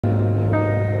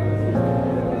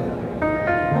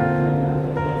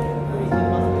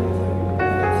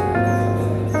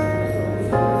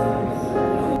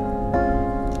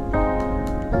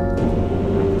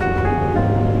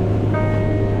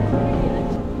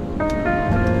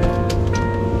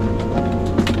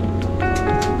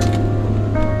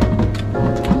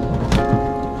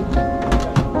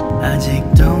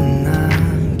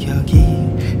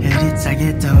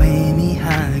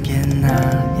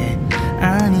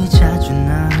기억이 자주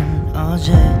난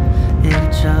어제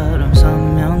일처럼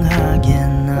선명하게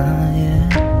나의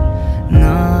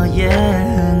너의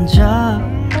흔적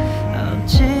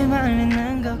없지만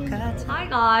있는 것 같아. Hi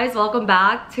guys, welcome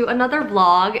back to another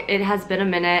vlog. It has been a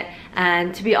minute,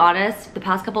 and to be honest, the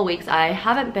past couple weeks I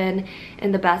haven't been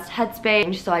in the best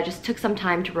headspace, so I just took some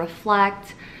time to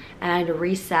reflect and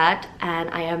reset, and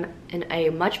I am in a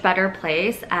much better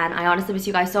place, and I honestly miss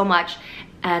you guys so much,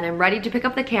 and I'm ready to pick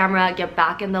up the camera, get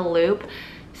back in the loop.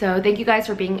 So thank you guys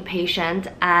for being patient.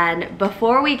 And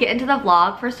before we get into the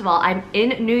vlog, first of all, I'm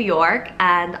in New York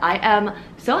and I am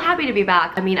so happy to be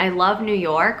back. I mean, I love New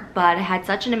York, but I had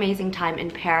such an amazing time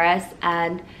in Paris,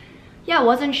 and yeah,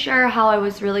 wasn't sure how I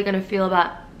was really gonna feel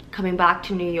about coming back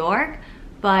to New York,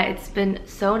 but it's been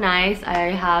so nice.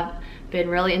 I have been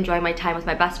really enjoying my time with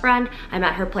my best friend. I'm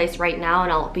at her place right now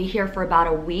and I'll be here for about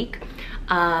a week.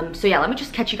 So yeah, let me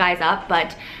just catch you guys up.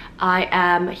 But I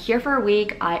am here for a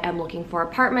week. I am looking for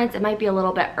apartments. It might be a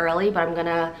little bit early, but I'm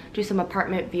gonna do some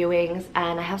apartment viewings,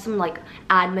 and I have some like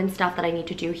admin stuff that I need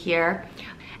to do here.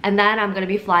 And then I'm gonna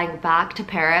be flying back to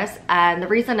Paris, and the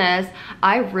reason is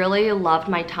I really loved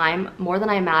my time more than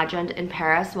I imagined in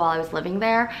Paris while I was living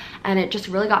there, and it just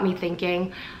really got me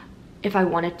thinking if I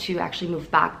wanted to actually move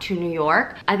back to New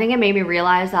York. I think it made me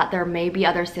realize that there may be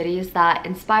other cities that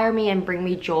inspire me and bring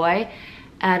me joy,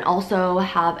 and also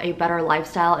have a better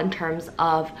lifestyle in terms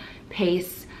of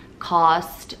pace,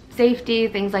 cost, safety,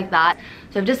 things like that.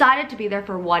 So I've decided to be there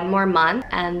for 1 more month,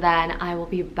 and then I will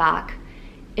be back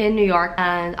in New York,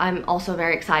 and I'm also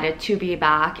very excited to be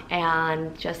back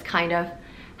and just kind of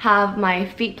have my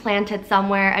feet planted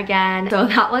somewhere again. So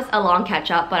that was a long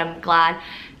catch up, but I'm glad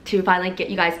to finally get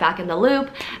you guys back in the loop.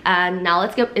 And now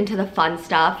let's get into the fun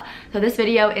stuff. So this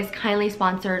video is kindly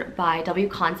sponsored by W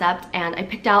Concept, and I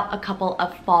picked out a couple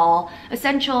of fall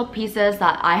essential pieces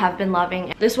that I have been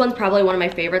loving. This one's probably one of my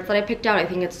favorites that I picked out. I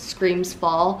think it screams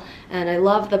fall, and I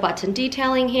love the button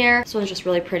detailing here. This one's just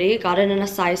really pretty. Got it in a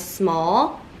size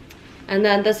small. And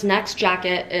then this next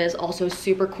jacket is also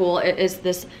super cool. It is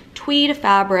this tweed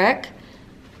fabric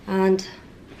and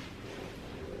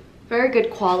very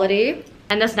good quality.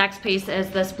 And this next piece is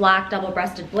this black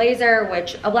double-breasted blazer,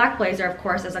 which a black blazer, of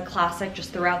course, is a classic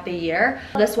just throughout the year.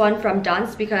 This one from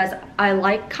Dunce, because I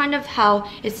like kind of how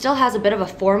it still has a bit of a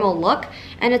formal look,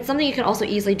 and it's something you can also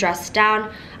easily dress down.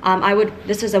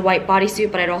 This is a white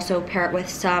bodysuit, but I'd also pair it with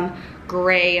some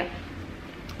gray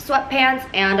sweatpants,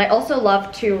 and I also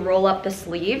love to roll up the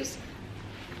sleeves.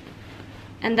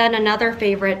 And then another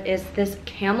favorite is this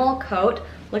camel coat.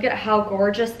 Look at how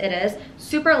gorgeous it is.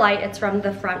 Super light, it's from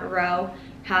the front row.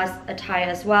 Has a tie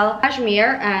as well.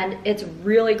 Cashmere, and it's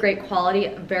really great quality,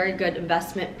 very good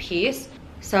investment piece.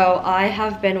 So I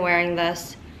have been wearing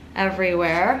this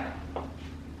everywhere.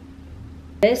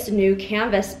 This new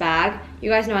canvas bag, you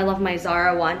guys know I love my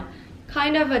Zara one.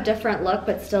 Kind of a different look,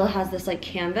 but still has this like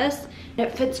canvas. And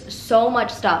it fits so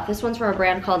much stuff. This one's from a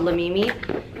brand called Lamimi,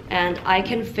 and I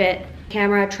can fit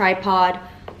camera, tripod,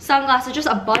 sunglasses, just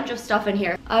a bunch of stuff in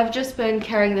here. I've just been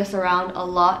carrying this around a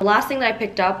lot. The last thing that I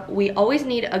picked up, we always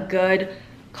need a good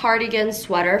cardigan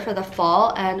sweater for the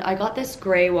fall, and I got this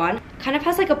gray one. Kind of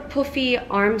has like a puffy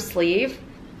arm sleeve,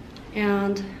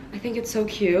 and I think it's so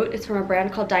cute. It's from a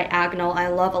brand called Diagonal. I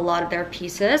love a lot of their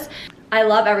pieces. I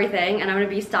love everything, and I'm gonna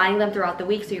be styling them throughout the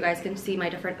week so you guys can see my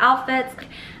different outfits.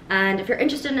 And if you're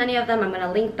interested in any of them, I'm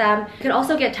gonna link them. You can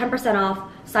also get 10% off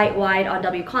site-wide on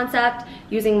W Concept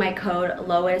using my code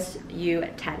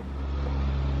Loisjyou10.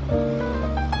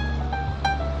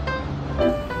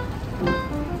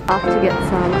 Off to get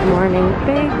some morning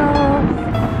bagels.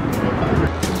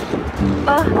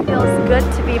 Oh, feels good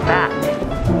to be back.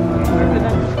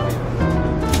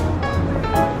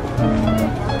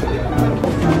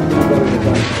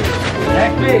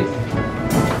 Next, please.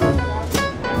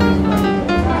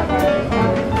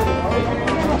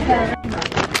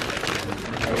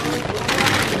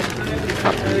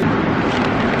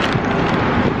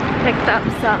 Picked up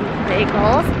some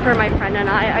bagels for my friend and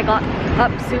I. I got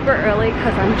up super early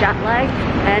because I'm jet lagged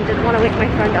and didn't want to wake my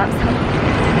friend up, so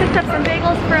picked up some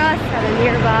bagels for us at a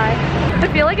nearby. I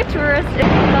feel like a tourist.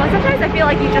 Sometimes I feel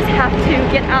like you just have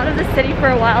to get out of the city for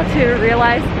a while to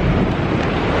realize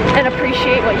and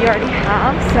appreciate what you already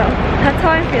have. So that's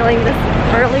how I'm feeling this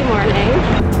early morning.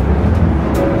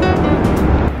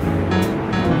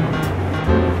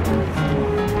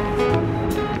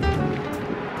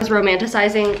 I was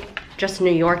romanticizing just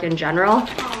New York in general.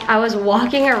 I was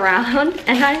walking around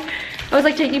and I was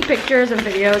like taking pictures and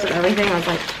videos and everything. I was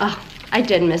like, oh, I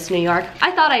did miss New York.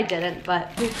 I thought I didn't, but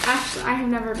actually, I have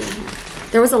never been here.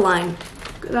 There was a line.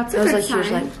 That's a good good sign.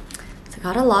 Huge line. So I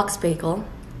got a lox bagel.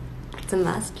 It's a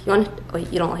mess. You want?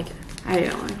 Wait, you don't like it? I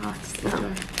don't like hot.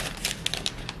 No.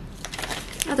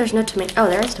 Oh, there's no tomato. Oh,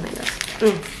 there is tomatoes.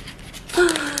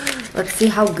 Let's see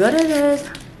how good it is.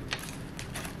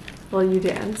 Will you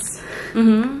dance?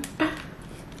 Mm-hmm.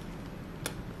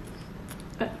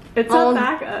 It's a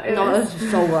back. No, this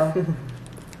is so good.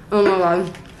 Oh my god.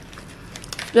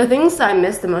 The things that I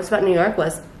missed the most about New York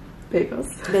was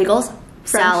bagels,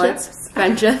 salads,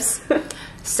 friendships,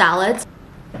 salads.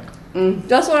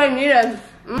 That's what I needed.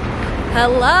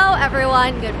 Hello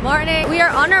everyone, good morning. We are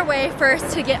on our way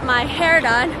first to get my hair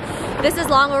done. This is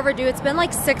long overdue. It's been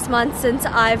like 6 months since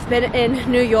I've been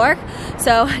in New York.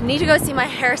 So I need to go see my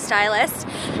hairstylist.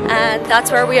 And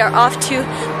that's where we are off to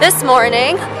this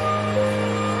morning.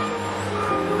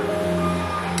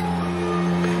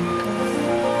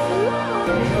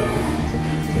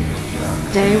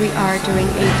 Today we are doing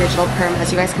a digital perm.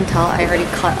 As you guys can tell, I already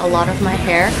cut a lot of my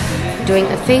hair. Doing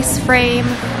a face frame,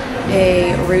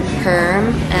 a root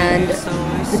perm, and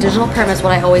the digital perm is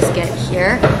what I always get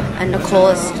here. And Nicole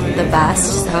is the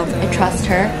best, so I trust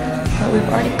her. But we've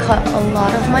already cut a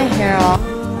lot of my hair off.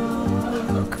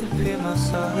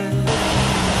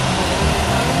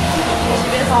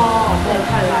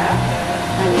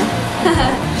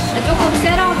 조금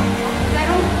세럼.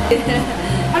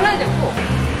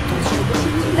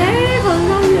 네,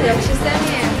 감사합니다. 역시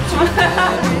쌤이에요.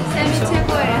 쌤이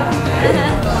최고예요.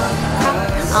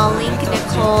 I'll link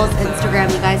Nicole's Instagram.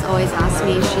 You guys always ask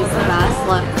me if she's the best.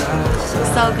 Look,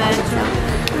 she's so good. So,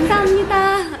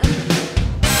 감사합니다.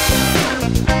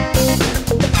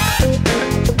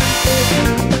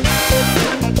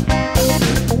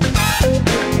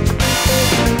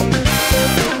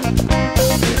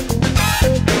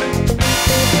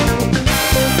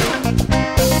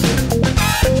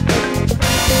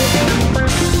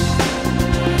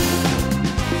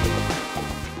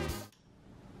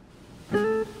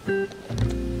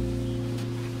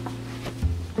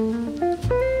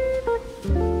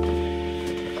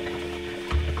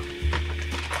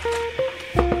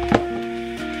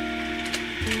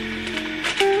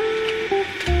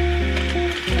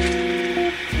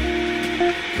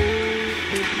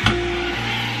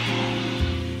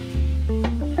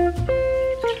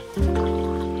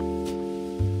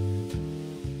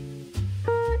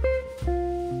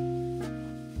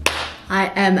 I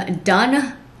am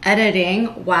done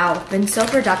editing. Wow, been so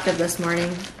productive this morning,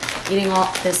 eating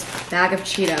all this bag of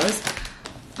Cheetos.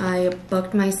 I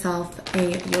booked myself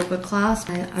a yoga class.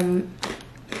 I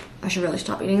should really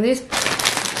stop eating these.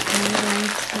 I'm going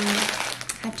to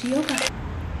head to yoga.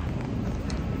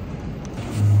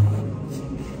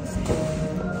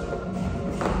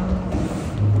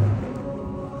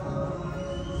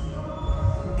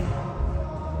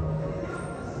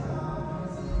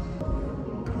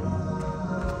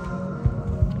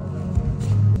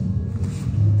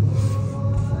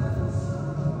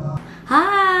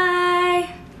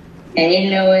 Hi! Hey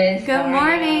Lois. Good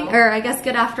morning, or I guess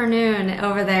good afternoon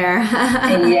over there.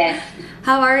 Yes.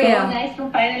 How are you? So nice to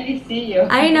finally see you.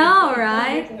 I know,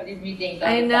 right? Meetings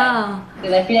I know.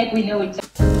 Because I feel like we know each other.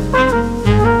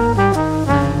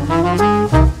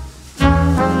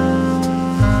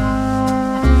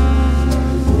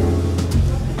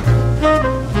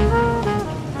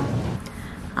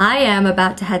 I am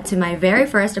about to head to my very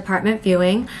first apartment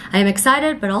viewing. I am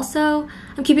excited, but also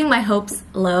I'm keeping my hopes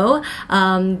low.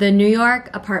 The New York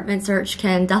apartment search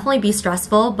can definitely be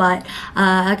stressful, but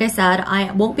like I said,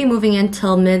 I won't be moving in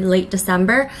till mid-late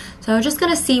December. So I'm just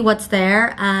gonna see what's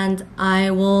there, and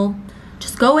I will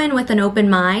just go in with an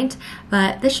open mind.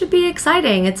 But this should be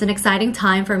exciting. It's an exciting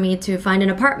time for me to find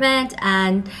an apartment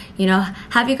and, you know,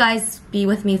 have you guys be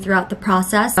with me throughout the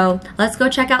process. So let's go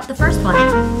check out the first one.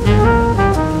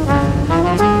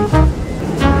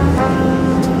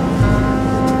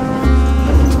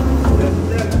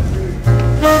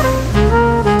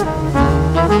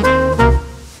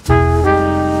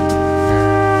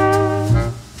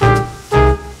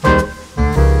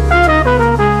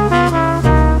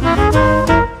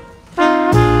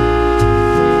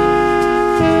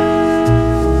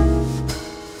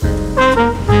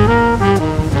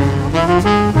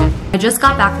 I just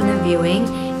got back from the viewing.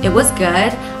 It was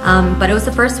good, but it was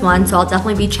the first one, so I'll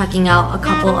definitely be checking out a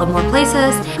couple of more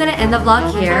places. I'm gonna end the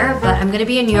vlog here, but I'm gonna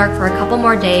be in New York for a couple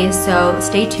more days, so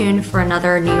stay tuned for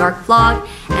another New York vlog.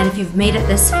 And if you've made it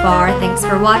this far, thanks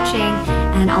for watching,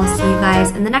 and I'll see you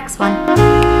guys in the next one.